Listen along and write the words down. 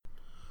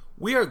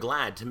We are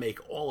glad to make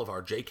all of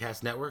our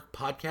JCast Network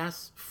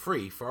podcasts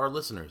free for our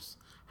listeners.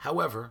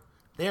 However,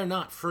 they are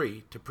not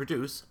free to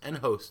produce and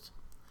host.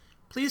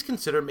 Please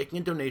consider making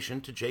a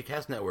donation to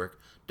JCast Network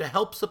to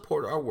help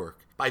support our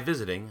work by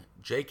visiting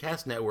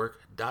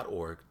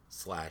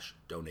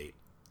jcastnetwork.org/donate.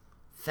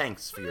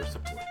 Thanks for your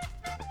support.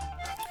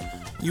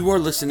 You are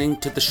listening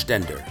to The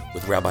Stender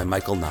with Rabbi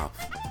Michael Knopf,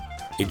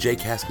 a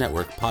JCast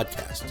Network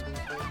podcast.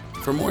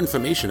 For more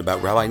information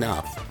about Rabbi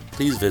Knopf,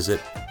 please visit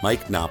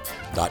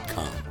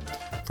mikeknopf.com.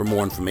 For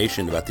more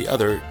information about the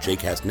other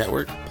JCast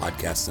Network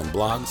podcasts and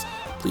blogs,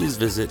 please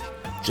visit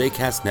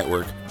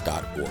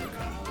jcastnetwork.org.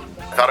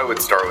 I thought I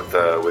would start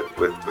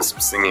with some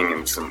singing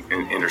and some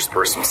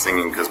interspersed some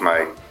singing because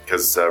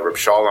Reb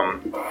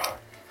Shalom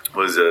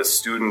was a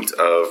student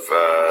of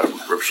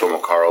Reb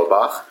Shlomo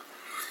Carlebach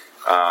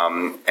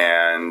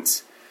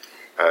and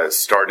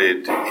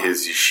started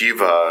his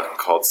yeshiva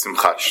called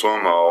Simchat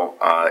Shlomo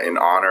in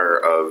honor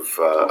of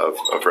Reb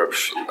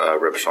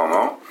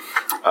Shlomo,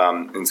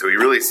 and so he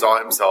really saw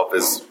himself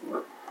as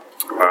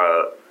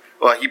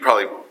he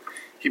probably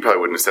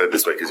wouldn't have said it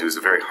this way because he was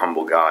a very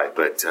humble guy,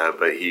 but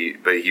he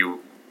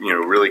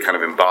really kind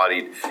of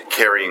embodied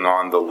carrying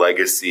on the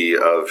legacy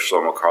of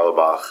Shlomo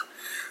Carlebach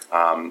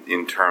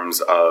in terms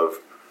of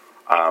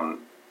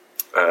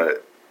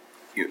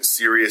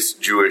serious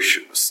Jewish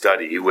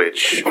study,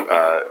 which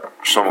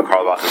Shlomo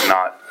Carlebach is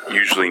not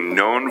usually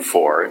known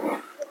for,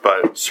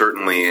 but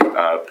certainly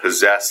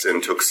possessed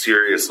and took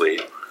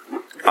seriously.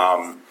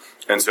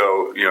 And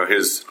so,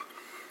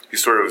 he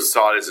sort of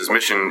saw it as his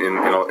mission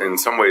in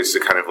some ways to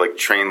kind of like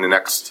train the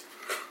next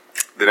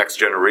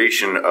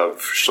generation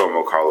of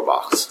Shlomo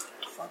Carlebachs,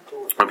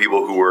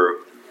 people who were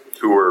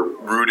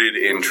rooted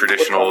in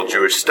traditional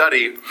Jewish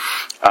study,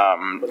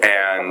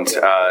 and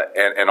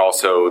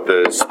also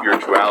the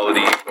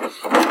spirituality,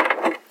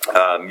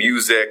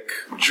 music,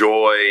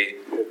 joy,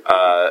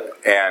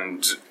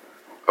 and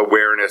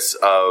awareness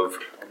of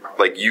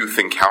like youth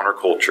and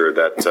counterculture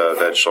that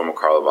Shlomo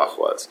Carlebach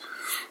was.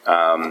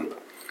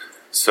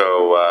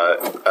 So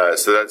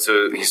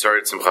he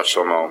started Simchat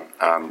Shlomo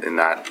in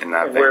that vein.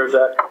 Where is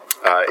that?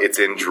 It's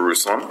in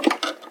Jerusalem.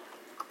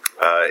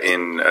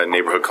 In a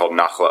neighborhood called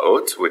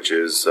Nachlaot, which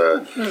is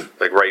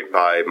like right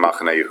by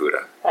Machane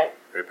Yehuda. Right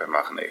by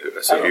Machane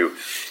Yehuda. So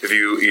if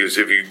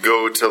you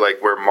go to like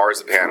where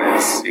Marzipan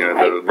is, the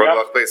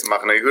Romelach place in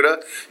Machane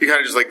Yehuda, you kind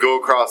of just like go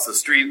across the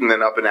street and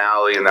then up an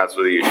alley, and that's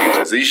where the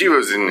yeshiva is. The yeshiva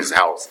was in his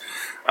house.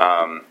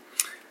 And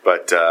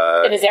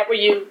is that where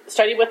you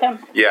studied with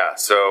him? Yeah.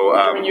 So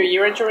during your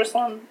year in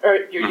Jerusalem or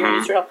your year in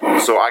Israel?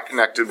 So I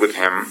connected with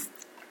him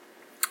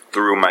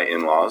through my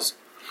in-laws,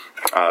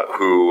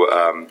 who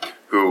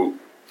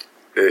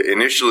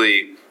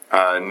initially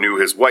knew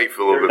his wife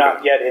a little bit.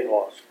 Not yet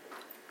in-laws.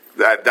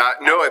 At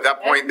that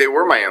point they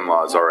were my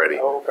in-laws already.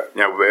 Oh,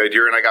 okay.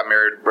 Dear and I got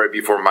married right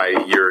before my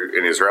year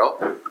in Israel,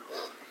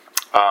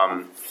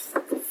 and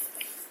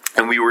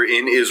we were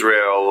in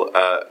Israel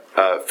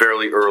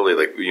fairly early,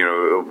 like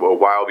a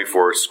while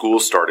before school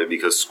started,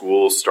 because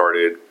school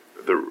started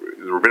the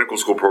rabbinical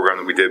school program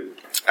that we did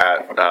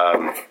at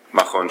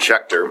Machon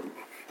Schechter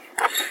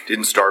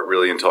didn't start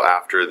really until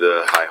after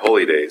the High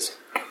Holy Days.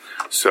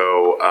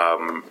 So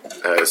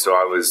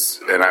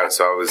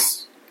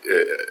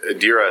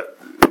Adira,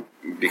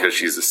 because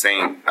she's a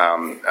saint,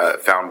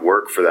 found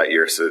work for that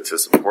year to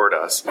support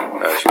us. She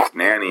was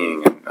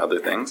nannying and other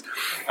things,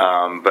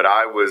 but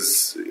I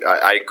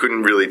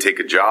couldn't really take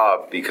a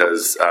job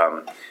because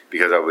I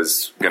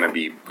was going to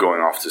be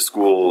going off to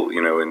school,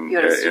 in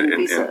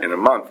a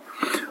month.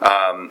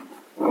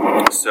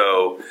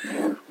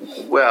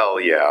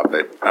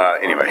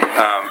 Anyway.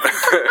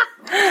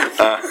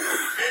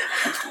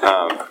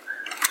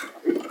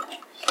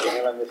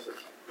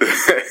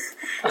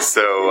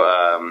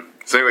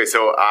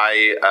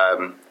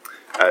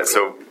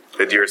 So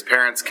Adir's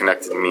parents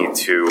connected me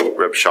to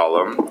Reb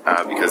Shalom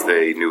because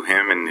they knew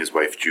him and his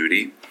wife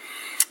Judy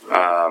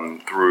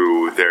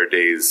through their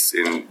days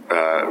in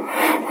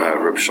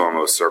Reb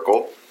Shlomo's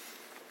circle,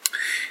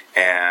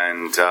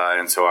 and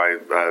so I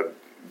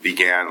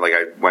began,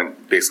 I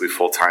went basically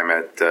full time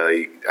at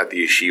the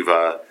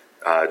yeshiva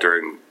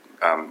during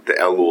the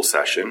Elul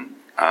session.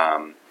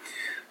 So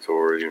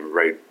we're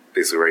right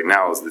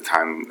now is the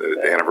time,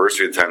 the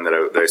anniversary of the time that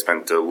I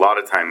spent a lot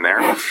of time there,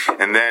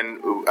 and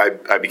then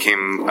I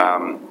became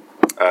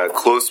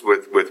close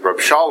with Reb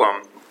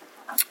Shalom,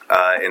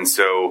 and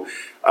so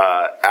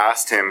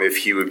asked him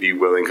if he would be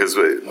willing, because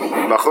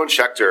Machon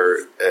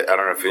Schechter, I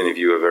don't know if any of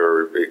you have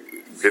ever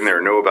been there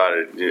or know about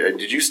it.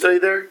 Did you study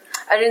there?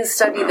 I didn't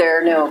study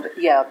there, no, but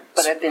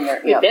I've been there.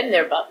 We've been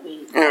there, but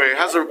we. Anyway,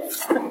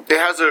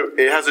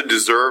 it has a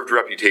deserved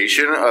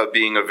reputation of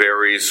being a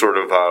very sort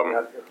of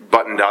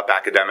buttoned up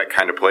academic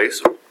kind of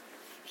place.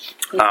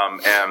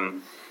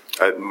 And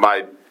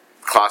my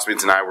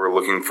classmates and I were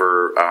looking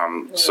for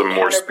some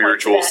more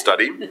spiritual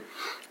study,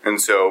 and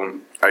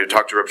so I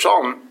talked to Reb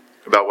Shalom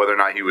about whether or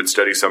not he would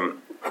study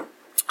some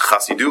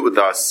Chassidut with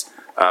us,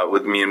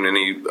 with me and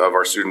any of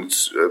our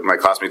students, my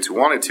classmates who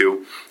wanted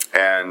to.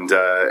 and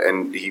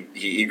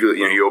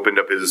he opened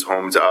up his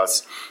home to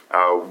us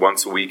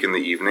once a week in the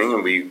evening,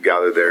 and we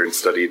gathered there and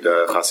studied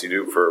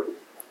Chassidut for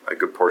a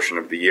good portion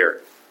of the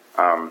year.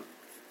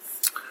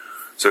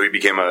 So he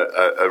became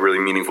a really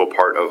meaningful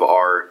part of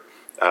our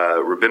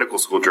rabbinical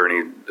school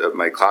journey,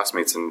 my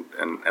classmates and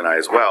I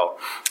as well.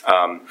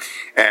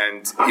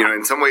 And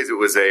in some ways it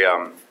was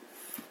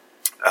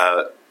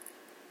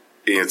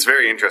it's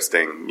very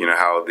interesting,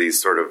 how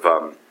these sort of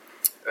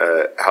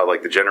how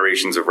like the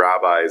generations of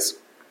rabbis,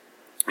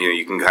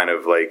 you can kind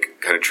of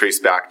trace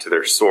back to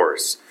their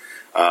source.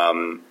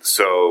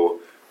 So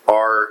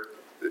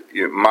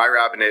my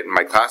rabbinate and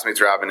my classmates'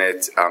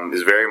 rabbinate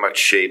is very much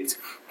shaped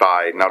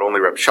by not only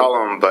Reb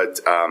Shalom, but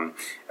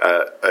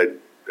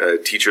a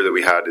teacher that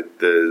we had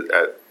at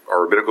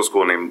our rabbinical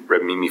school named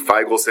Reb Mimi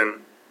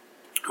Feigelson,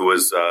 who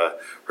was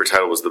her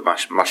title was the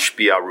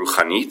Mashpia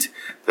Ruchanit,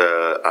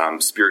 the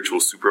spiritual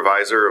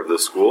supervisor of the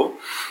school,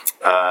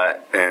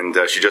 and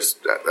she just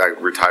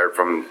retired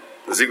from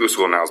the Ziegler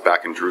School, now is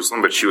back in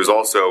Jerusalem, but she was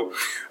also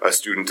a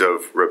student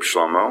of Reb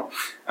Shlomo.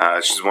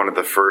 She's one of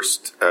the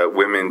first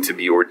women to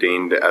be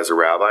ordained as a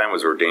rabbi and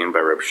was ordained by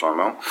Reb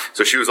Shlomo.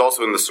 So she was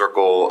also in the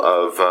circle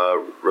of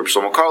Reb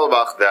Shlomo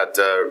Carlebach that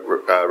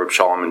Reb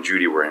Shalom and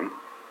Judy were in.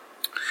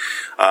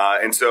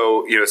 And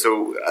so,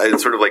 so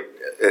it's sort of like,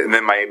 and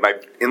then my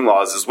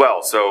in-laws as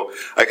well. So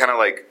I kind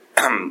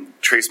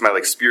of trace my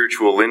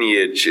spiritual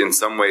lineage in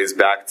some ways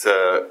back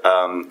to,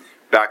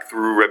 back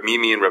through Reb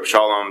Mimi and Reb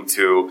Shalom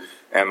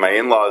and my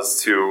in-laws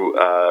to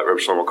Reb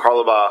Shlomo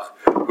Carlebach,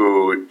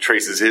 who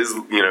traces his,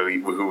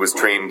 who was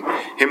trained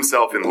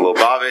himself in the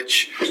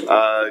Lubavitch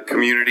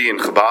community in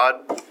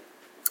Chabad.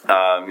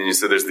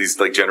 So there's these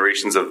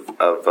generations of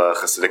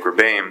Hasidic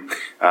Rebbeim.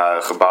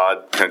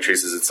 Chabad kind of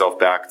traces itself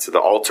back to the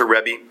Alter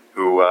Rebbe,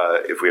 who,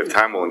 if we have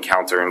time, we'll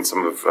encounter in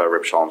some of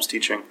Reb Shalom's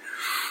teaching.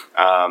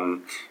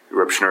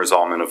 Reb Shneur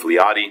Zalman of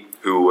Liadi,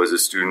 who was a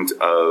student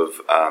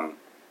of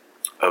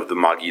the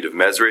Maggid of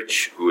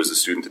Mezrich, who was a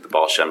student at the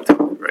Baal Shem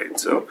Tov, right?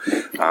 So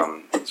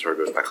it sort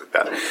of goes back like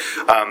that.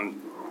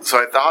 So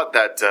I thought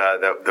that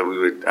we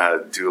would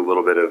do a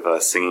little bit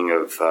of singing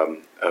of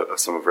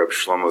some of Reb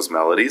Shlomo's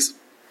melodies,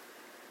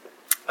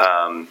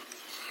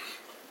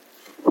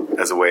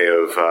 as a way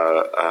of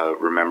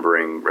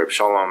remembering Reb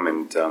Shalom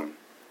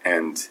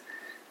and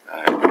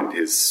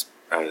his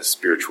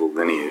spiritual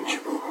lineage.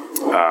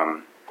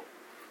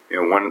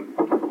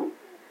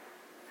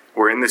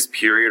 We're in this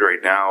period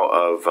right now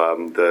of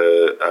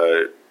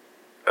the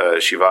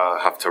Shiva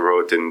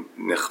Haftarot and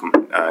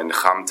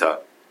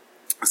Nechamta,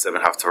 the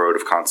 7 Haftarot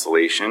of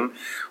consolation,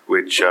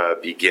 which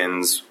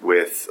begins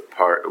with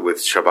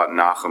Shabbat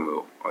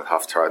Nachamu, with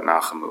Haftarat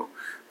Nachamu,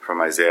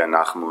 from Isaiah,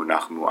 Nachamu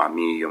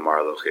Ami Yomar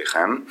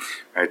Elohechem.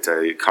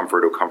 Right,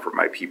 comfort, O comfort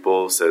my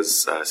people,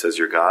 says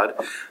your God.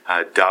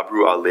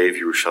 Dabru Alev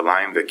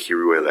Yerushalayim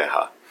vekiru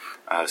eleha.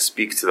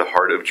 Speak to the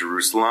heart of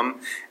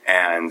Jerusalem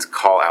and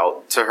call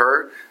out to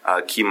her,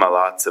 ki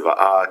malat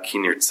tzava'a, ki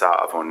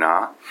nirtza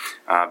avona,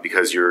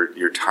 because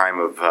your time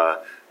of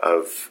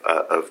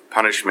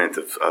punishment,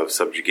 of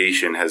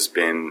subjugation has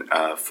been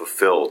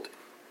fulfilled.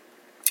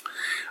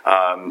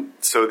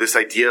 So this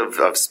idea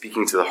of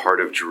speaking to the heart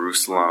of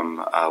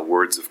Jerusalem,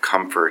 words of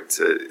comfort,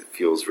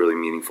 feels really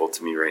meaningful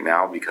to me right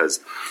now, because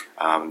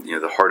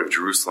the heart of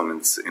Jerusalem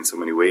in so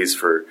many ways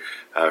for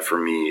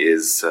me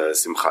is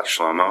Simchat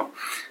Shlomo.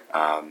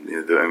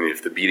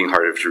 If the beating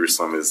heart of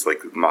Jerusalem is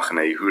like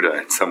Machane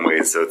Yehuda in some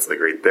ways, so it's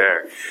right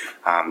there.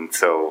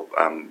 So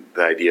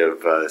the idea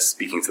of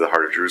speaking to the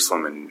heart of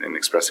Jerusalem and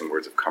expressing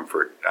words of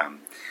comfort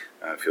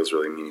feels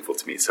really meaningful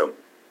to me. So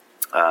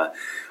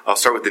I'll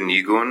start with the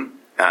Nigun.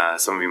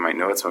 Some of you might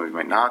know it, some of you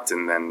might not,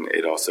 and then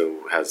it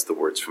also has the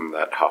words from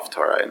that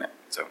Haftarah in it.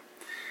 So.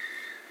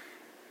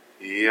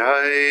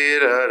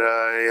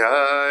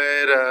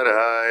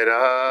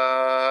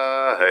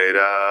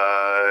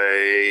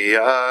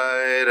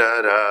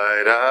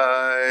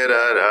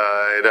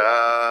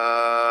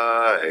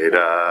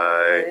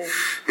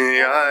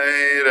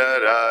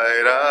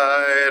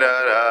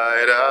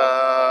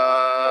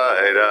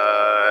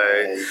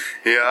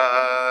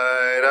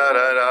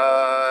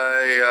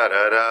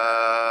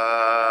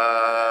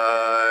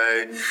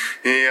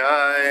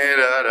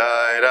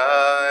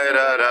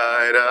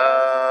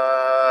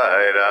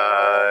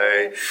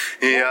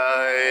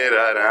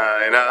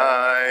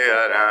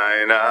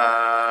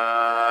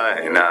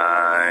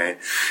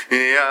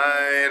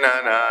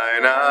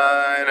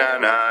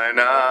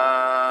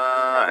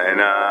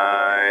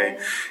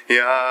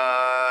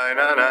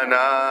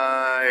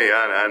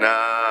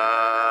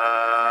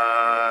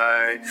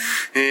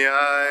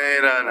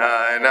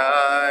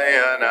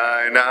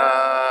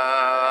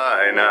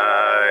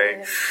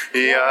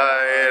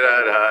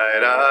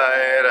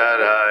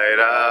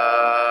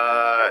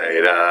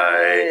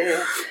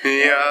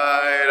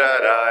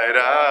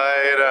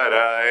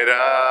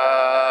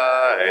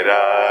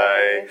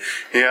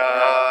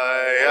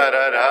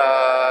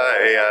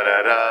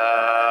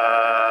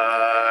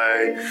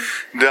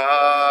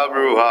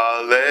 Dabru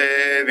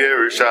Alev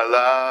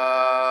Yerushalayim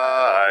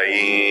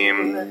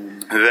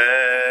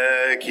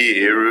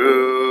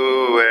vekiru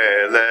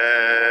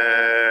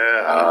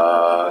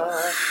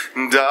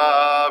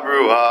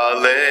Dabru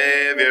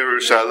alev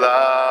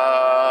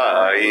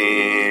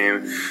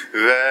Yerushalayim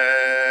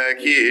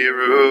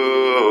Vekiru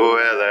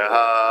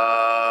eleha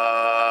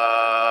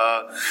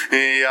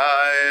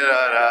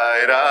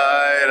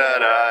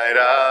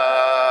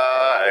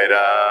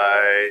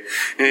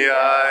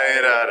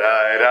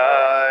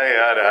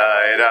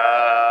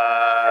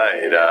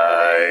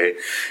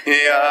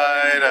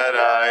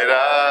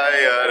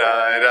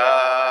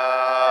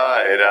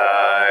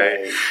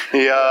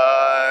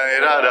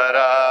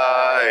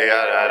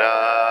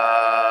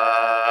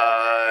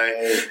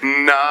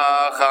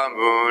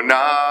Nachamu,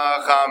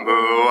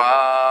 Nachamu,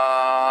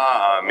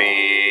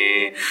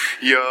 Ami,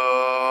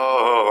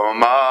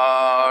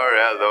 Yomar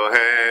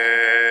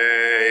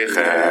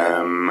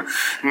Elohechem.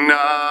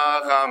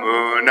 Nachamu,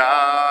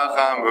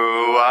 Nachamu,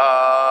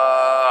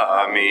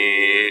 Ami,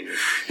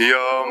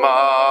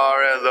 Yomar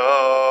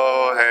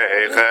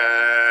Elohechem.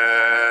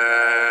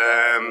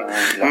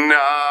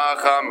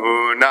 Nachamu,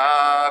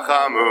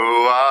 Nachamu,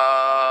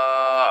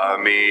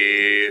 Ami,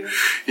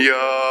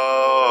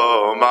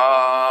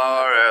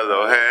 Yomar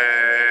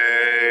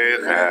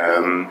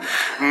Elohechem.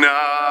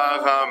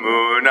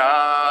 Nachamu,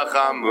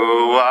 Nachamu,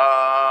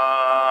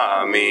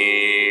 Ami,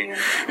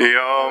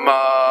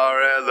 Yomar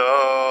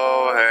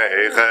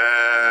Elohechem.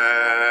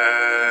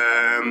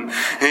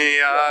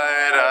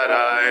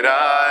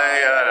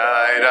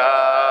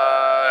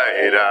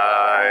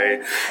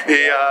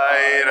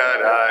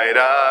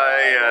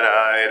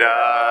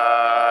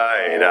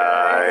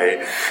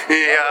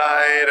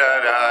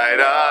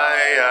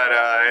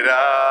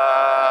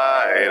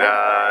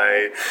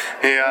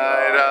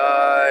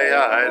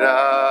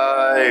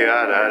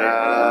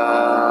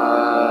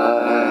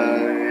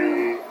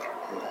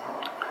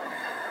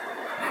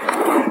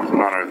 In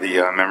honor of the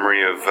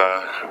memory of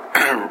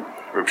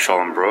Reb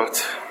Shalom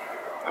Brot,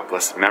 of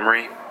blessed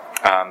memory.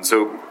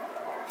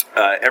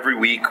 Every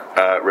week,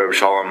 Reb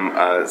Shalom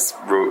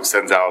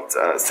sent out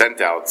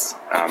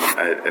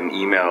an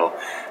email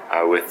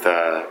with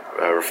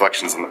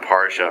reflections on the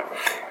parsha,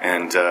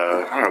 and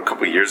a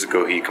couple of years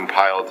ago, he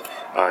compiled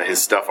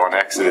his stuff on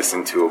Exodus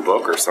into a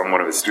book, or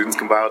one of his students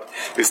compiled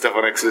his stuff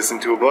on Exodus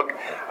into a book,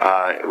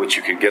 which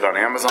you could get on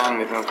Amazon.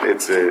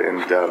 It's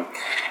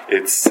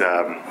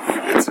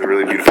a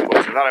really beautiful book.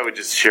 I thought I would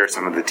just share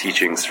some of the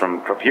teachings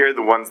from here,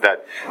 the ones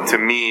that to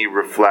me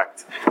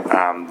reflect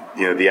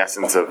the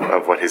essence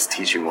of what his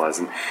teaching was,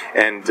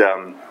 and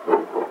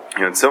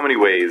in so many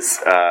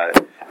ways.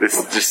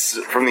 This,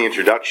 just from the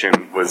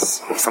introduction,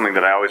 was something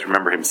that I always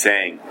remember him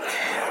saying.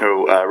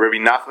 Rabbi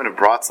Nachman of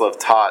Bratslav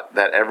taught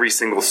that every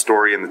single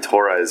story in the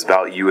Torah is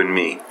about you and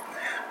me.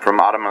 From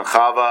Adam and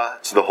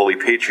Chava to the holy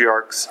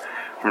patriarchs,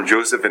 from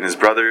Joseph and his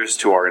brothers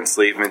to our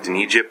enslavement in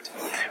Egypt,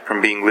 from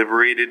being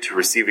liberated to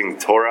receiving the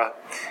Torah,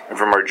 and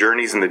from our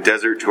journeys in the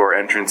desert to our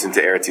entrance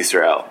into Eretz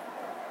Yisrael.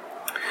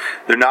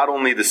 They're not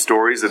only the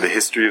stories of the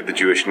history of the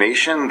Jewish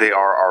nation, they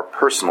are our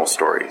personal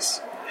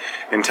stories.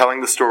 In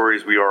telling the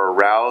stories, we are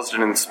aroused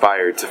and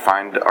inspired to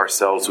find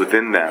ourselves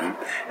within them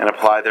and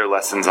apply their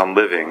lessons on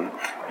living,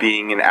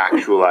 being, and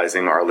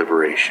actualizing our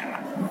liberation.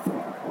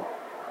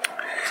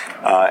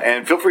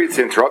 And feel free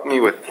to interrupt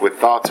me with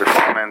thoughts or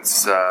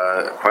comments,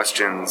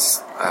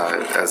 questions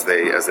as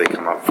they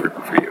come up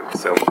for you.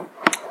 So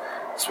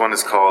this one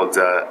is called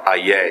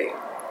Ayeh.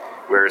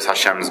 Where is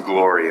Hashem's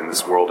glory in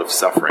this world of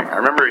suffering? I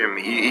remember him,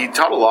 he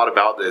taught a lot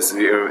about this,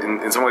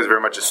 in some ways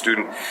very much a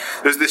student.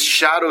 There's this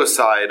shadow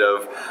side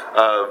of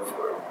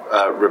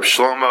Reb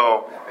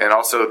Shlomo and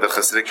also the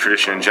Hasidic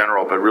tradition in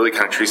general, but really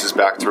kind of traces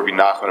back to Rabbi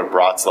Nachman of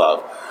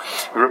Bratslav.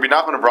 Rabbi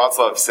Nachman of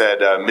Bratslav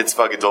said,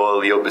 mitzvah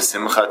gedola liot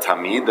b'simcha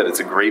tamid, that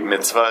it's a great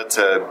mitzvah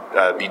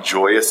to be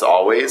joyous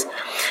always.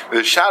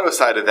 The shadow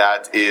side of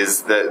that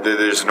is that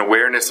there's an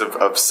awareness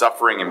of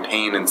suffering and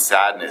pain and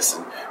sadness.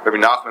 And Rabbi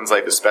Nachman's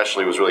life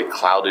especially was really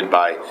clouded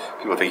by,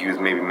 people think he was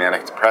maybe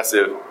manic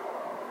depressive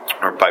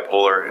or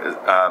bipolar.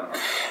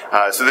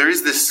 So there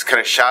is this kind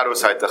of shadow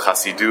side to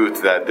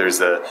Chassidut, that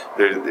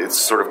it's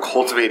sort of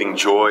cultivating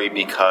joy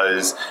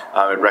because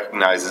it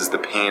recognizes the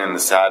pain and the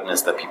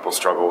sadness that people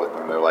struggle with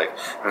in their life.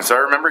 And so I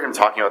remember him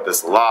talking about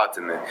this a lot,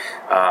 and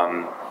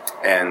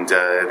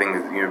I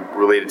think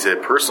related to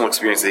personal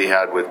experience that he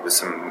had with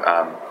some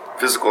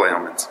physical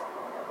ailments.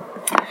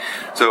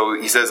 So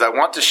he says, I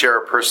want to share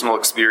a personal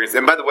experience.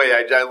 And by the way,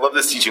 I love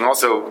this teaching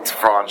also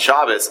on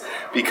Shabbos,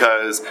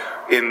 because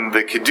in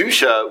the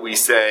Kedusha we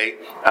say,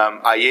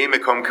 Ayeh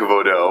Mekom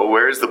Kevodo,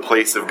 where is the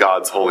place of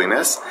God's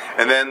holiness?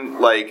 And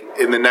then, like,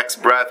 in the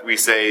next breath we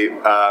say,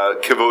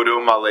 Kevodo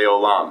Malei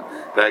Olam,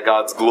 that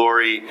God's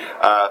glory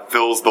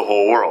fills the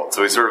whole world.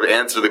 So we sort of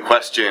answer the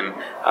question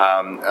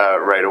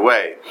right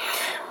away.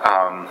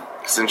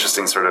 It's an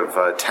interesting sort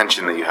of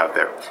tension that you have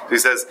there. So he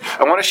says,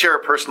 I want to share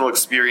a personal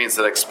experience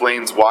that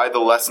explains why the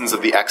lessons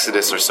of the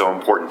Exodus are so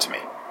important to me.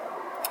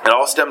 It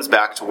all stems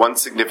back to one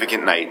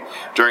significant night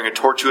during a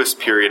tortuous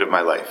period of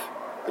my life.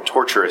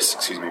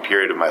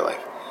 Period of my life.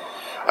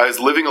 I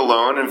was living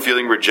alone and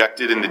feeling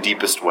rejected in the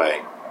deepest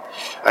way.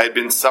 I had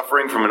been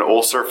suffering from an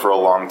ulcer for a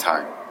long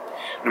time.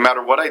 No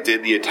matter what I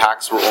did, the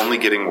attacks were only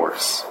getting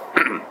worse.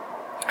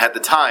 At the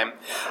time,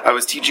 I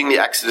was teaching the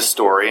Exodus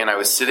story, and I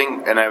was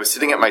sitting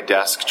at my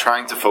desk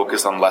trying to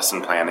focus on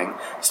lesson planning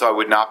so I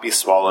would not be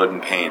swallowed in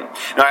pain.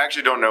 Now, I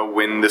actually don't know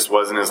when this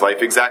was in his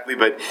life exactly,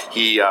 but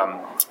he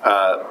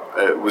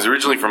was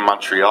originally from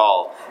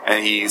Montreal,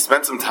 and he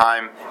spent some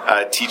time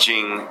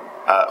teaching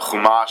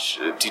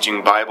Chumash,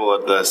 teaching Bible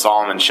at the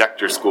Solomon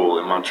Schechter School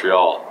in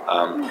Montreal.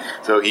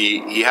 So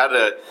he had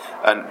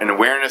an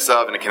awareness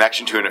of and a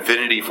connection to an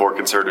affinity for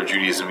conservative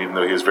Judaism, even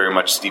though he was very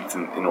much steeped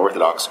in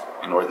Orthodoxy.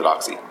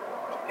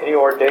 And he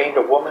ordained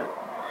a woman?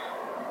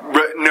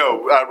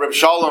 No, Reb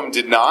Shalom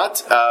did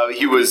not.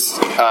 He was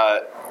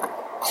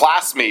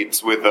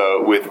classmates with a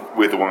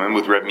woman,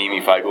 with Reb Mimi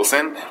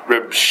Feigelson.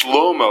 Reb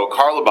Shlomo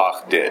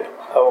Karlebach did.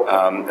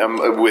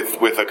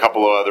 With a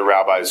couple of other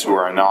rabbis who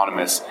are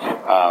anonymous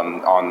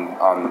on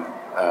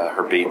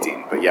her Beit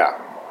Din. But yeah.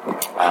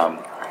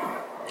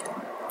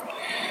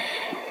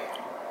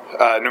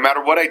 No matter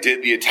what I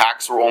did, the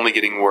attacks were only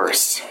getting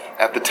worse.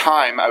 At the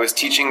time, I was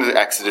teaching the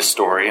Exodus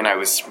story, and I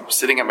was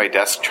sitting at my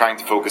desk trying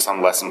to focus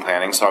on lesson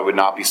planning so I would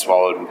not be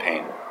swallowed in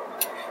pain.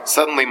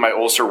 Suddenly, my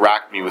ulcer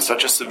racked me with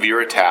such a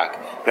severe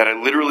attack that I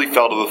literally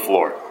fell to the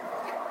floor.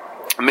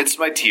 Amidst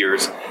my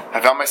tears, I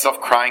found myself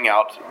crying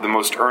out the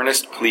most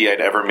earnest plea I'd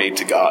ever made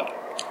to God.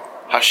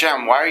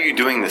 Hashem, why are you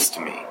doing this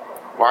to me?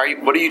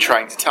 What are you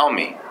trying to tell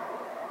me?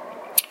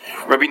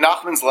 Rabbi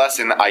Nachman's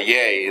lesson,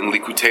 Aye, in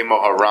Likutei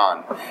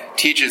Moharan,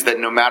 teaches that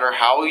no matter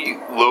how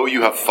low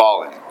you have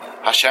fallen,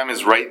 Hashem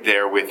is right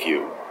there with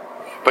you.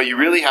 But you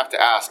really have to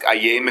ask,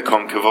 Aye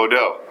Mekom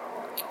Kevodo.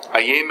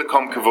 Aye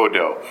Mekom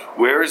Kevodo.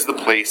 Where is the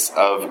place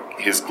of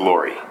His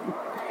glory?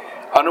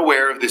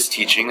 Unaware of this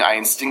teaching, I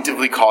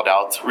instinctively called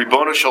out,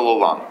 Ribono Shel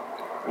Olam,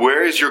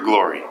 where is your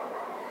glory?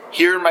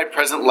 Here in my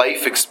present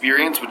life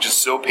experience, which is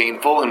so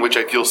painful, in which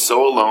I feel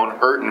so alone,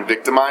 hurt, and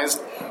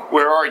victimized,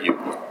 where are you?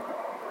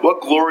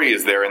 What glory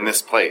is there in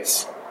this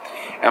place?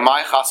 Am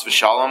I, chas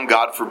v'shalom,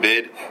 God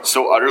forbid,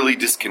 so utterly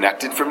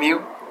disconnected from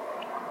you?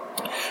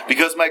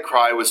 Because my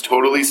cry was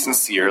totally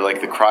sincere, like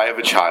the cry of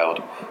a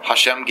child,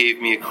 Hashem gave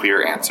me a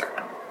clear answer.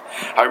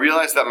 I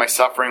realized that my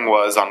suffering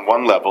was, on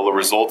one level, a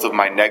result of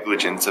my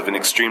negligence of an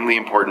extremely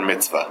important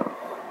mitzvah,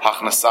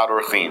 Hachnasat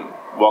Orchim,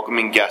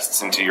 welcoming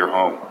guests into your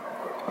home.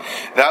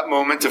 That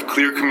moment of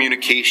clear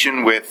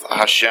communication with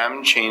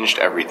Hashem changed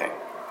everything.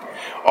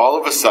 All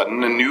of a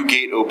sudden, a new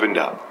gate opened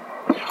up.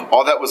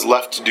 All that was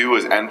left to do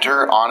was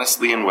enter,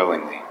 honestly and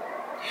willingly.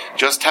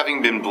 Just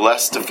having been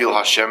blessed to feel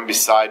Hashem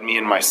beside me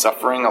in my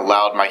suffering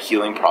allowed my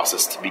healing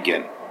process to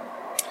begin.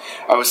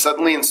 I was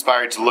suddenly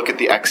inspired to look at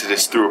the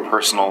Exodus through a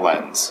personal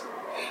lens.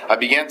 I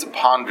began to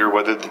ponder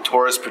whether the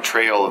Torah's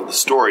portrayal of the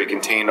story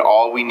contained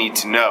all we need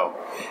to know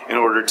in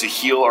order to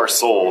heal our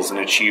souls and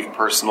achieve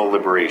personal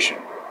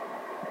liberation.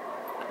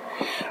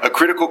 A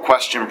critical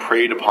question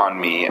preyed upon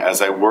me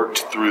as I worked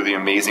through the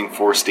amazing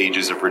 4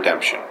 stages of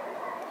redemption.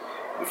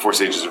 The 4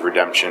 stages of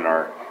redemption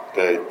are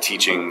the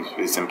teaching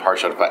is in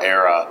Parshat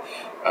Va'era,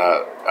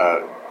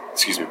 Va'era.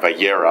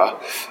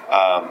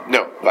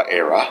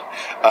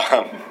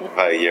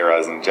 Va'era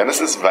is in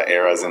Genesis,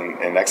 Va'era is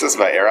in Exodus,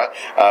 Va'era.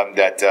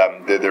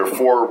 There are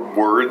 4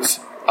 words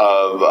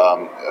of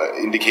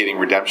indicating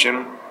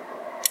redemption.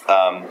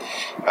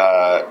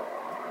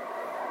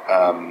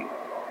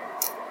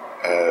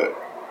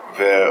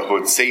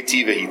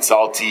 Ve'hotzeti,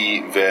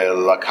 ve'hitzalti,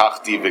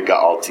 ve'lakachti,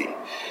 ve'ga'alti.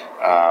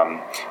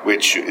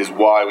 Which is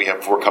why we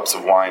have 4 cups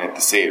of wine at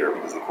the Seder,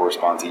 because they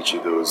correspond to each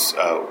of those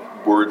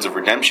words of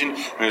redemption.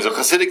 And there's a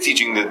Hasidic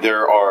teaching that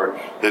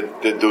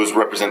that those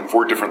represent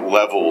 4 different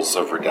levels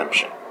of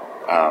redemption,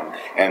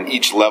 and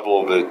each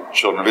level the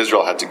children of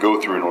Israel had to go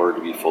through in order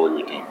to be fully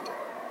redeemed.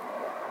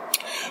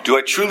 Do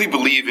I truly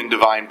believe in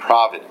divine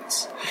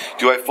providence?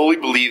 Do I fully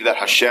believe that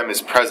Hashem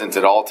is present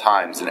at all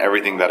times in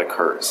everything that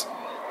occurs?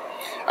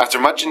 After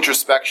much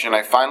introspection,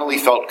 I finally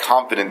felt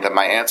confident that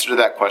my answer to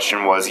that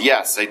question was,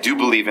 yes, I do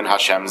believe in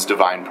Hashem's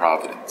divine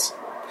providence.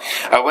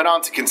 I went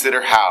on to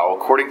consider how,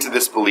 according to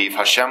this belief,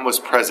 Hashem was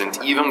present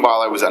even while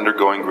I was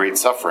undergoing great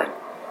suffering.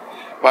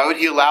 Why would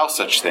He allow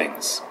such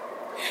things?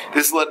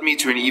 This led me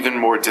to an even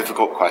more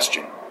difficult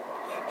question.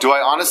 Do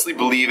I honestly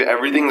believe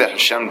everything that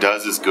Hashem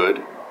does is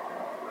good?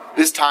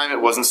 This time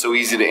it wasn't so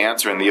easy to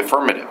answer in the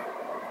affirmative.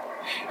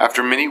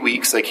 After many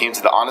weeks, I came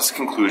to the honest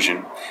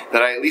conclusion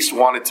that I at least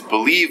wanted to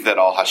believe that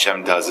all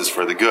Hashem does is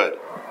for the good.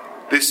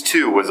 This,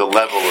 too, was a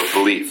level of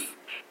belief.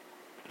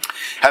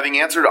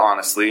 Having answered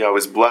honestly, I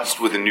was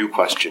blessed with a new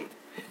question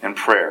and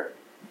prayer,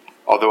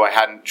 although I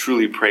hadn't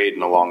truly prayed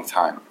in a long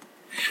time.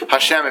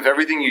 Hashem, if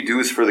everything you do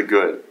is for the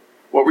good,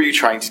 what were you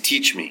trying to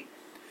teach me?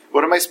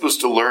 What am I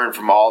supposed to learn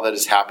from all that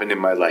has happened in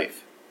my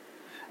life?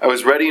 I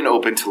was ready and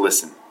open to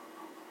listen.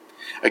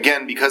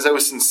 Again, because I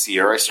was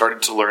sincere, I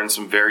started to learn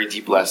some very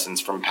deep lessons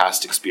from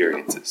past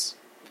experiences.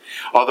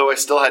 Although I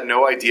still had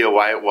no idea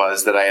why it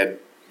was that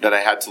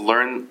I had to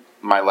learn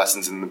my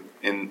lessons in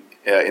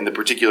the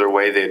particular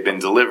way they had been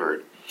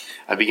delivered,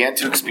 I began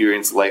to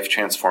experience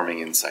life-transforming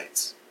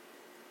insights.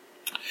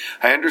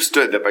 I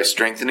understood that by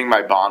strengthening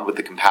my bond with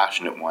the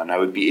Compassionate One, I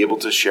would be able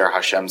to share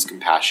Hashem's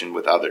compassion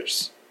with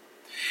others.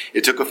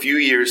 It took a few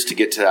years to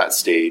get to that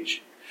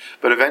stage,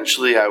 but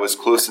eventually I was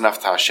close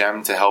enough to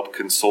Hashem to help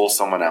console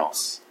someone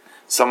else,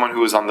 someone who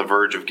was on the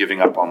verge of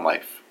giving up on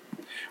life.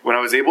 When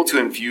I was able to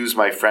infuse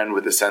my friend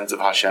with a sense of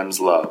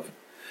Hashem's love,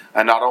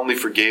 I not only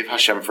forgave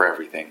Hashem for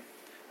everything,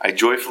 I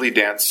joyfully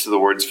danced to the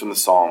words from the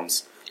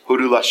Psalms,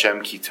 Hodu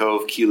Lashem ki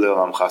tov ki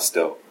le'olam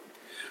chasto.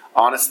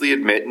 Honestly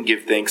admit and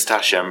give thanks to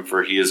Hashem,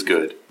 for He is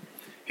good.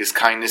 His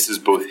kindness is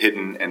both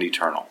hidden and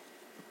eternal.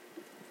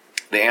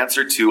 The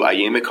answer to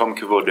Ayemekom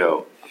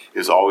Kivodo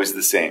is always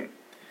the same.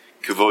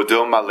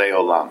 Kivodo Malei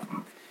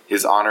Olam.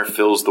 His honor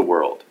fills the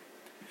world.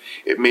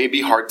 It may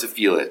be hard to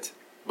feel it,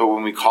 but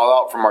when we call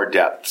out from our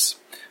depths,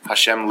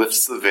 Hashem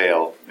lifts the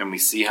veil, and we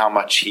see how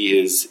much He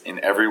is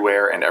in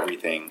everywhere and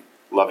everything,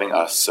 loving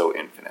us so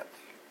infinitely.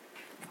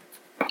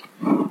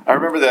 I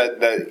remember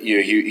that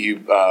he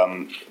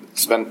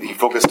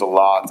focused a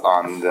lot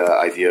on the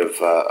idea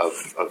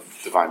of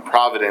divine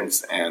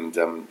providence and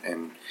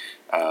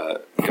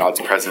God's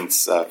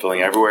presence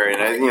filling everywhere,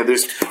 and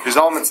there's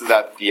elements of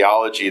that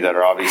theology that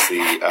are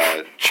obviously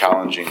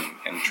challenging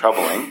and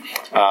troubling,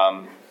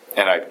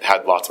 and I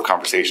had lots of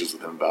conversations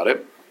with him about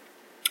it.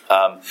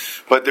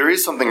 But there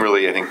is something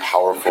really, I think,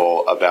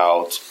 powerful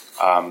about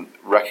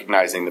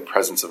recognizing the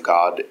presence of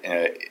God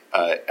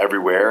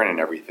everywhere and in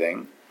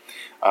everything.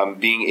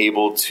 Being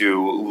able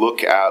to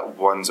look at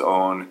one's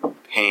own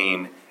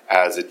pain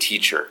as a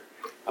teacher,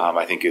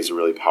 I think, is a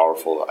really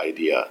powerful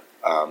idea.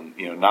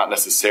 Not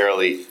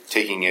necessarily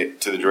taking it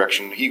to the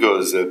direction he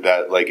goes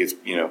that like it's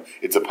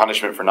a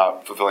punishment for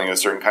not fulfilling a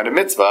certain kind of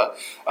mitzvah.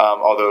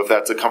 Although if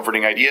that's a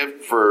comforting idea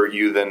for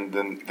you, then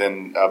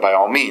by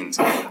all means.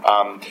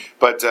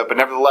 But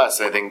nevertheless,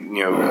 I think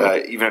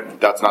even if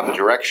that's not the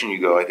direction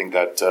you go, I think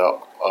that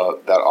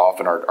that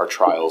often our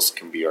trials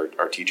can be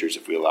our teachers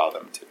if we allow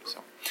them to.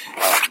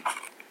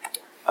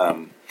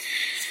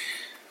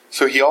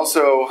 So he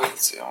also,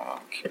 let's see,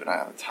 I'll keep an eye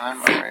on the time.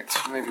 All right,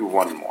 so maybe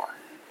one more.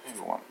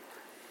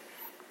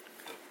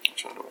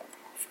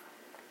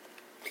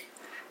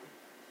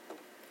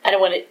 I don't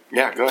want to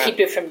keep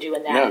you from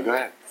doing that. No, go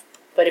ahead.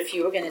 But if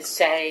you were going to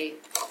say,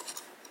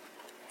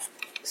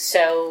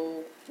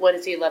 so what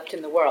has he left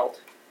in the world?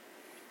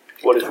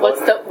 What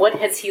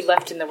has he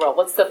left in the world?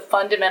 What's the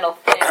fundamental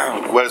thing?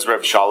 What has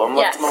Reb Shalom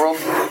left in the world?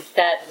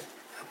 That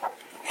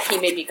he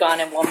may be gone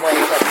in one way,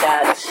 but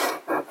that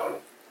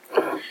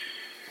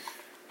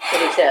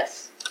it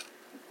exists.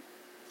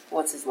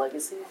 What's his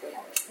legacy?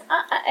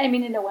 I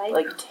mean, in a way,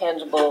 like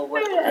tangible.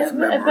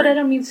 But I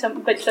don't mean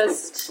some. But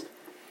just.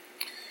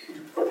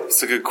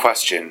 It's a good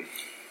question.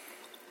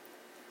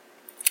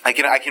 I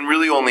can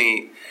really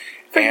only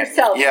for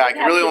yourself. Yeah, I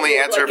can really only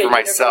answer for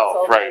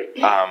myself, right?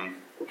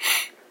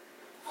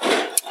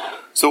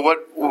 So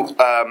what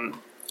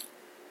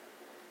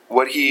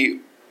he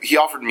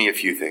offered me a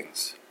few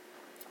things.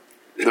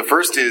 The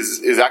first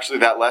is actually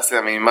that lesson.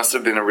 I mean, it must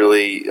have been a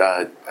really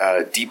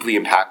deeply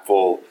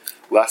impactful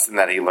lesson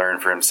that he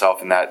learned for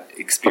himself in that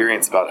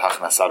experience about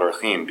Hachnasat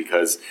Orchim,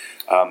 because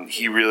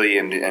he really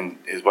and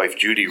his wife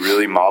Judy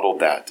really modeled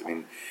that. I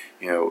mean,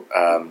 their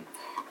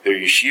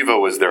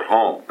yeshiva was their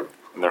home,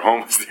 and their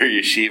home was their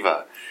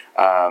yeshiva,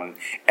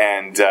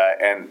 and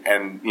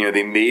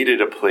they made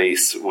it a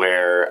place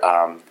where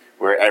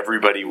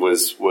everybody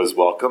was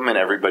welcome and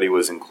everybody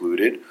was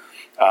included.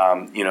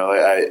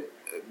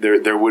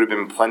 There would have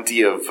been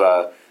plenty of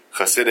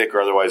Hasidic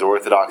or otherwise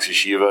Orthodox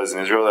yeshivas in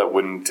Israel that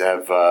wouldn't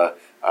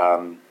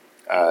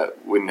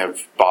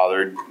have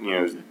bothered,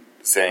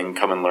 saying,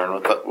 "Come and learn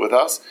with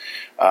us."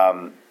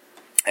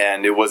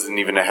 And it wasn't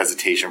even a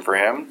hesitation for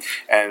him.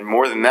 And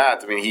more than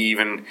that, I mean, he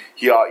even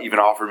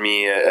offered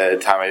me a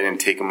time. I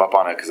didn't take him up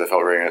on it because I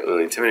felt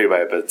really intimidated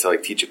by it, but to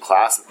teach a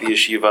class at the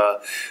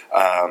yeshiva,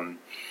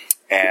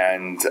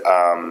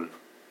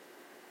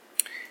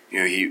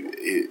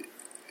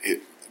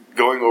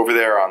 going over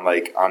there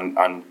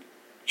on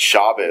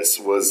Shabbos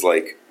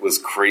was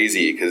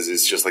crazy, because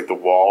it's just the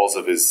walls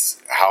of his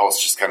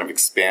house just kind of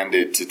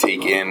expanded to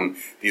take in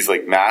these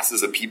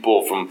masses of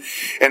people from,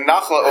 and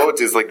Nachlaot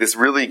is this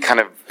really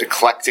kind of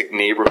eclectic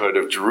neighborhood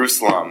of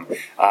Jerusalem.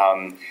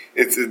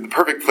 It's the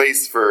perfect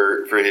place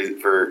for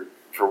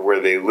where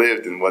they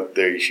lived and what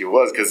their yeshiva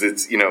was, because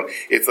it's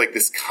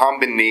this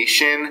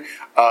combination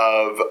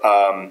of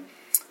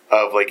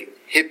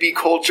hippie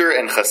culture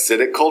and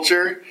Hasidic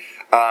culture.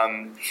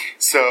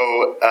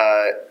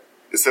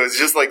 So it's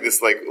just this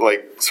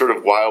sort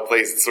of wild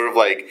place. It's sort of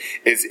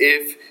as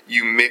if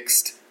you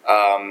mixed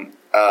San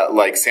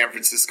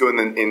Francisco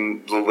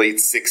in the late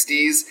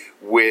 '60s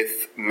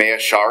with Mea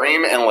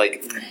Sharim and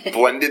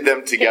blended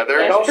them together.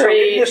 And also,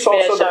 it's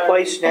also the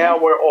place now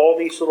where all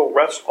these little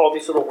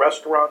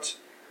restaurants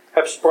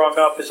have sprung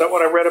up. Is that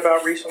what I read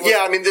about recently?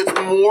 Yeah, I mean, there's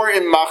more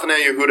in Machane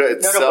Yehuda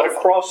itself. No, but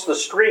across the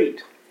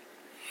street.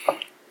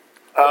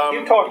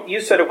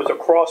 You said it was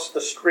across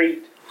the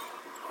street.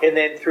 And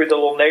then through the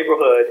little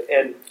neighborhood,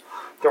 and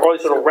there are all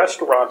these little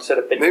restaurants that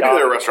have been. Maybe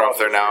there are restaurants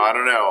there now. I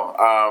don't know.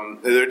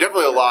 There are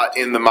definitely a lot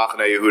in the Machane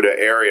Yehuda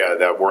area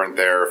that weren't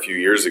there a few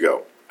years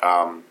ago.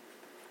 So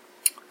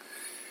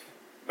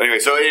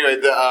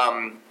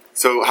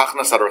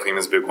Hachnasat Orchim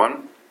is a big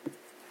one.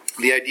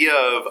 the idea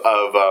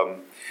of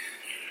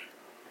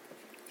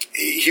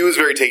he was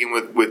very taken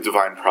with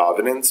divine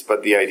providence,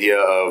 but the idea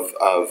of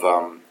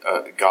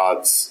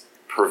God's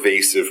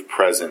pervasive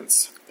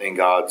presence and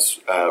God's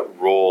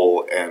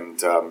role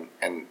and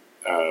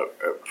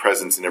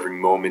presence in every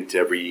moment,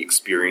 every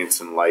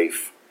experience in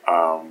life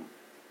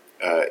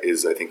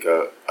is, I think,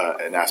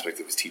 an aspect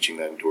of his teaching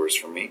that endures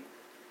for me.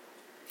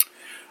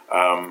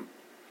 And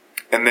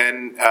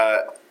then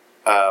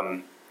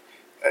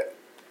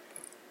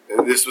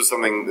this was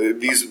something.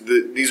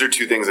 These are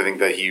two things I think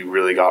that he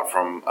really got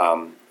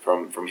from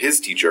his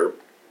teacher.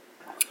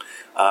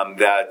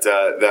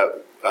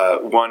 That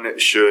one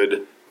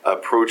should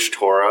approach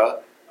Torah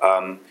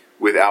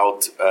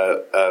without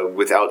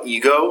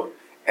ego,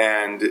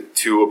 and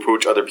to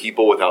approach other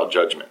people without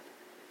judgment.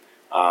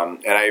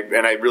 And I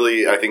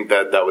think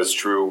that was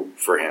true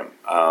for him.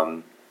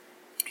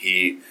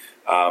 He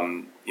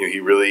was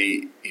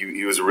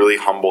a really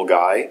humble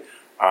guy,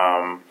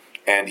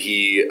 and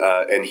he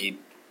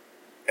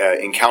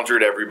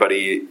encountered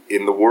everybody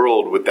in the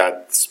world with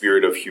that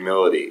spirit of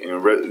humility.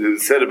 And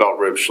it said about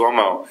Reb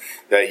Shlomo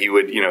that he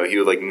would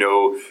like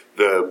know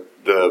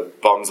the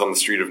bums on the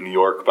street of New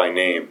York by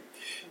name.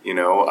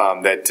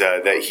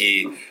 That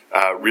he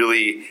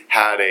really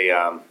had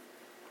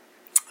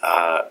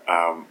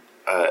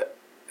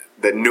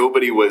that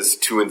nobody was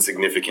too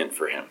insignificant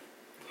for him.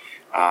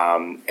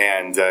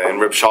 And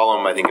Reb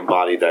Shalom, I think,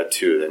 embodied that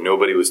too, that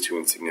nobody was too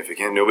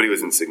insignificant, nobody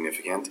was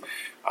insignificant.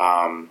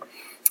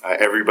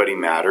 Everybody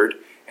mattered,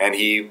 and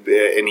he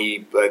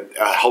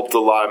helped a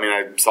lot. I mean,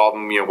 I saw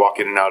him, walk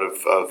in and out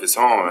of his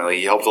home, and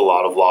he helped a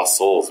lot of lost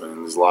souls. I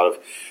mean, there's a lot of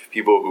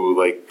people who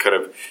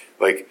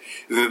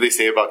they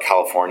say about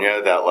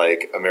California that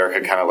America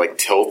kind of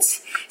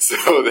tilts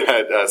so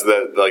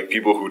that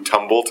people who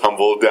tumble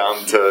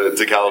down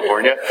to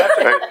California.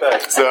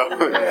 Right? So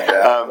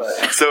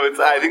it's,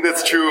 I think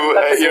that's true.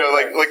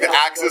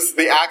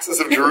 The axis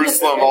of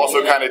Jerusalem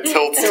also kind of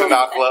tilts to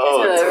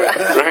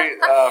Nachlaot, right?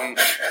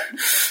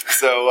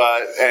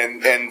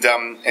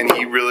 And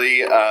he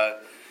really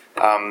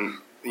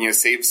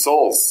saved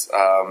souls.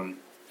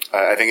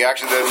 I think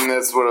actually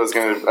that's what I was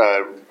going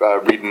to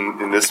read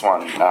in this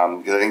one,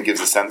 because I think it gives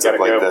a sense of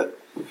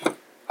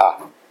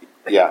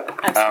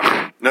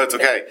no, it's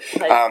okay.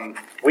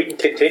 We can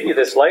continue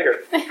this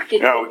later.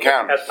 No, we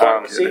can. That's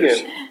fun to see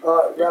you.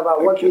 Rabbi,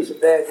 one piece of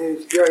bad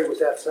news. Jerry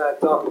was outside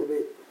talking to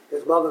me.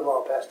 His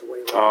mother-in-law passed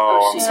away.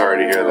 Oh, I'm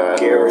sorry to hear that.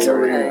 Gary.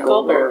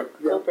 Goldberg.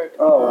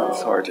 Oh, I'm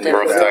sorry to hear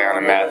that. Birth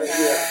Diana Met.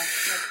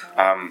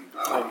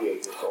 98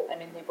 years old. I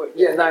mean, they were.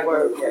 Yeah,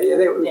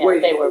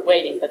 they were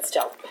waiting, but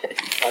still.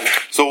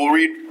 So we'll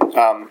read,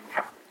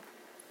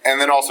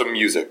 and then also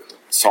music,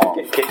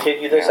 song.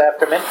 Continue this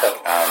after Mincha.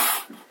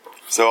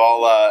 So I'll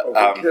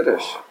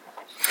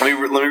let me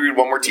read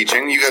one more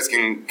teaching. You guys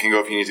can go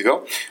if you need to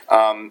go.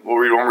 We'll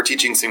read one more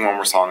teaching, sing one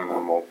more song, and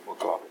then we'll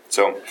go up.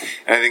 So,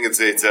 and I think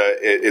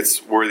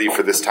it's worthy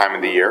for this time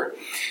of the year.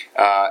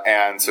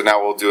 And so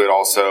now we'll do it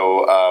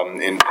also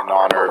in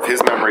honor of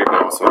his memory,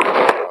 but also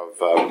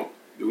of.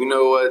 Do we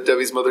know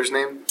Debbie's mother's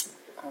name?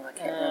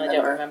 I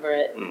don't remember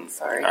it.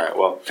 Sorry. All right.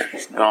 Well,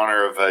 in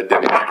honor of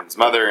Debbie Brandon's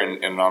mother,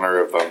 and in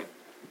honor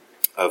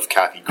of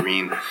Kathy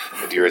Green,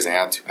 Adira's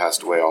aunt, who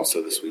passed away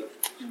also this week.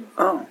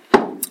 Oh.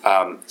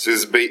 So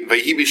it's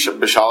Vayhi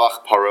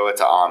b'shalach Paro et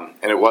ha'am,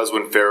 and it was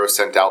when Pharaoh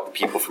sent out the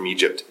people from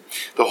Egypt.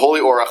 The Holy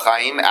Or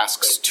HaChaim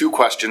asks two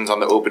questions on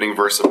the opening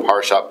verse of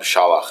Parashat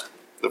B'Shalach.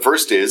 The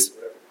first is,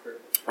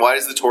 why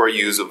does the Torah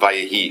use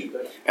Vayehi?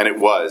 And it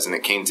was, and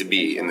it came to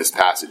be in this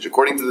passage.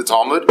 According to the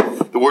Talmud,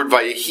 the word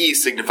Vayehi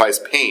signifies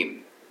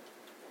pain,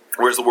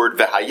 whereas the word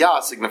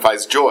Vehaya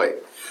signifies joy.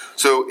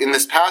 So in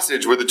this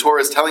passage where the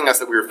Torah is telling us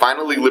that we were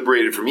finally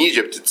liberated from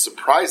Egypt, it's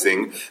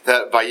surprising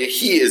that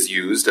Vayehi is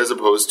used as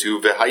opposed to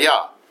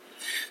Vehaya.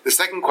 The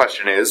second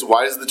question is,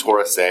 why does the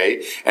Torah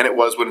say, and it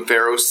was when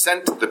Pharaoh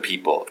sent the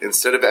people,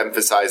 instead of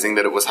emphasizing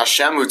that it was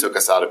Hashem who took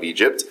us out of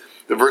Egypt?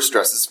 The verse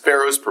stresses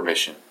Pharaoh's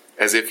permission,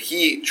 as if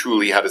he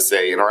truly had a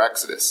say in our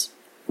exodus.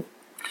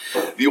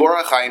 The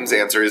Or HaChaim's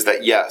answer is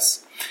that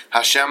yes,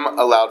 Hashem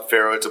allowed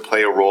Pharaoh to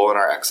play a role in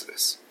our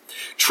exodus.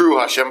 True,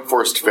 Hashem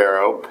forced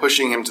Pharaoh,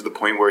 pushing him to the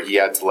point where he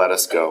had to let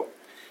us go.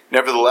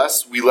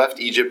 Nevertheless, we left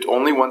Egypt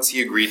only once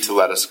he agreed to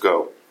let us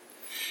go.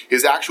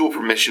 His actual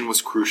permission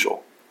was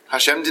crucial.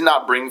 Hashem did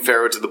not bring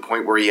Pharaoh to the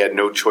point where he had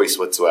no choice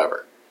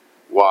whatsoever.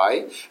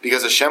 Why?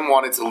 Because Hashem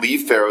wanted to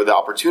leave Pharaoh the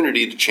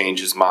opportunity to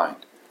change his mind.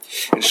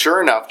 And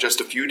sure enough,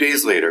 just a few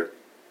days later,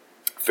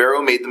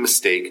 Pharaoh made the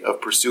mistake of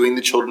pursuing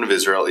the children of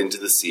Israel into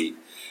the sea,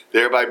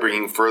 thereby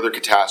bringing further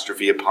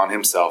catastrophe upon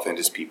himself and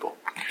his people.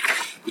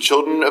 The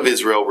children of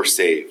Israel were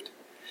saved.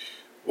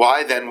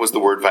 Why then was the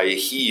word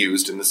Vayehi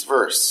used in this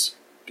verse?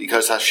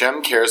 Because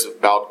Hashem cares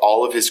about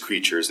all of his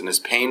creatures and is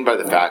pained by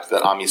the fact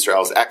that Am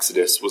Yisrael's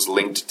exodus was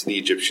linked to the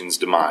Egyptians'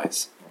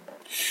 demise.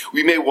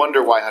 We may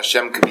wonder why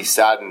Hashem could be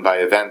saddened by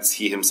events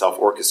he himself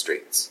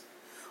orchestrates.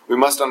 We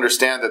must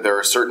understand that there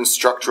are certain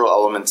structural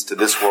elements to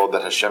this world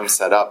that Hashem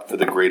set up for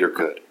the greater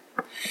good.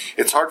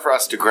 It's hard for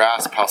us to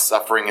grasp how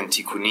suffering and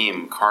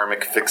tikkunim,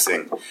 karmic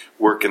fixing,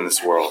 work in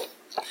this world.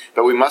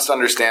 But we must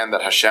understand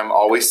that Hashem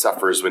always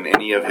suffers when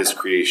any of his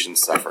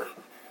creations suffer.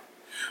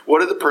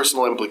 What are the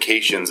personal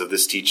implications of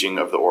this teaching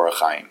of the Or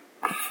HaChaim?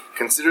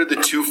 Consider the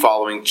two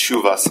following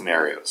tshuva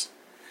scenarios.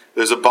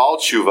 There's a Baal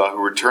tshuva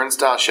who returns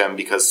to Hashem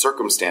because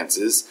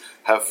circumstances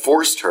have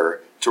forced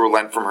her to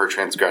relent from her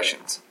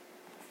transgressions.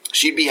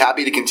 She'd be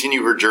happy to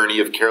continue her journey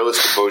of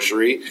careless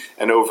debauchery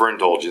and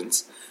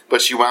overindulgence,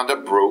 but she wound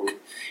up broke,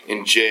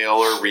 in jail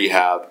or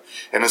rehab,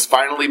 and has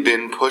finally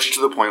been pushed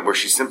to the point where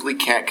she simply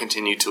can't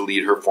continue to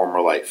lead her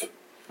former life.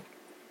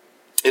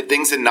 If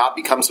things had not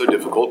become so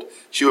difficult,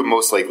 she would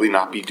most likely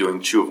not be doing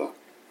tshuva.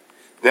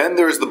 Then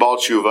there is the Baal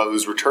tshuva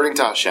who's returning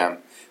to Hashem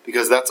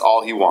because that's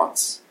all he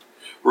wants.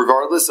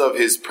 Regardless of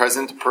his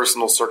present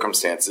personal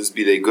circumstances,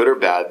 be they good or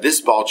bad,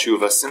 this Baal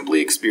tshuva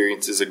simply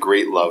experiences a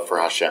great love for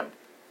Hashem.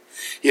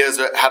 He has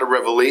had a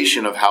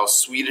revelation of how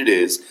sweet it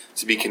is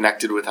to be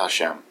connected with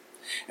Hashem,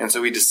 and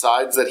so he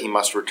decides that he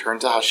must return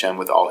to Hashem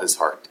with all his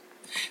heart.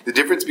 The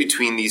difference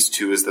between these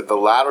two is that the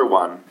latter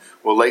one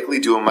will likely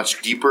do a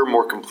much deeper,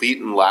 more complete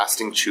and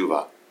lasting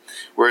tshuva,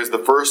 whereas the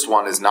first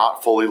one is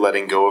not fully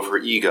letting go of her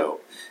ego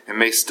and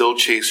may still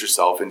chase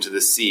herself into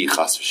the sea,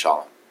 chas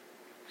v'shalom.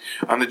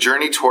 On the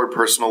journey toward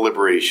personal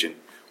liberation,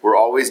 we're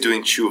always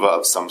doing tshuva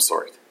of some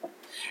sort.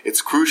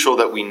 It's crucial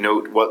that we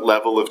note what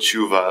level of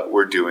tshuva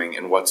we're doing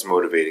and what's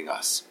motivating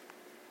us.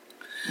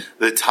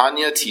 The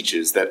Tanya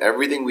teaches that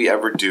everything we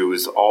ever do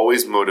is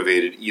always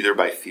motivated either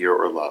by fear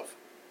or love.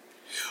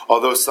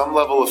 Although some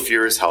level of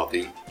fear is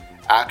healthy,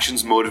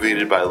 actions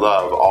motivated by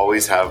love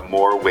always have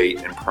more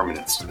weight and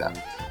permanence to them.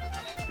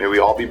 May we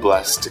all be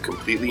blessed to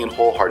completely and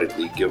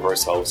wholeheartedly give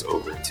ourselves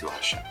over to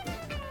Hashem.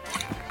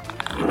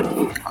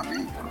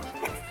 Amen.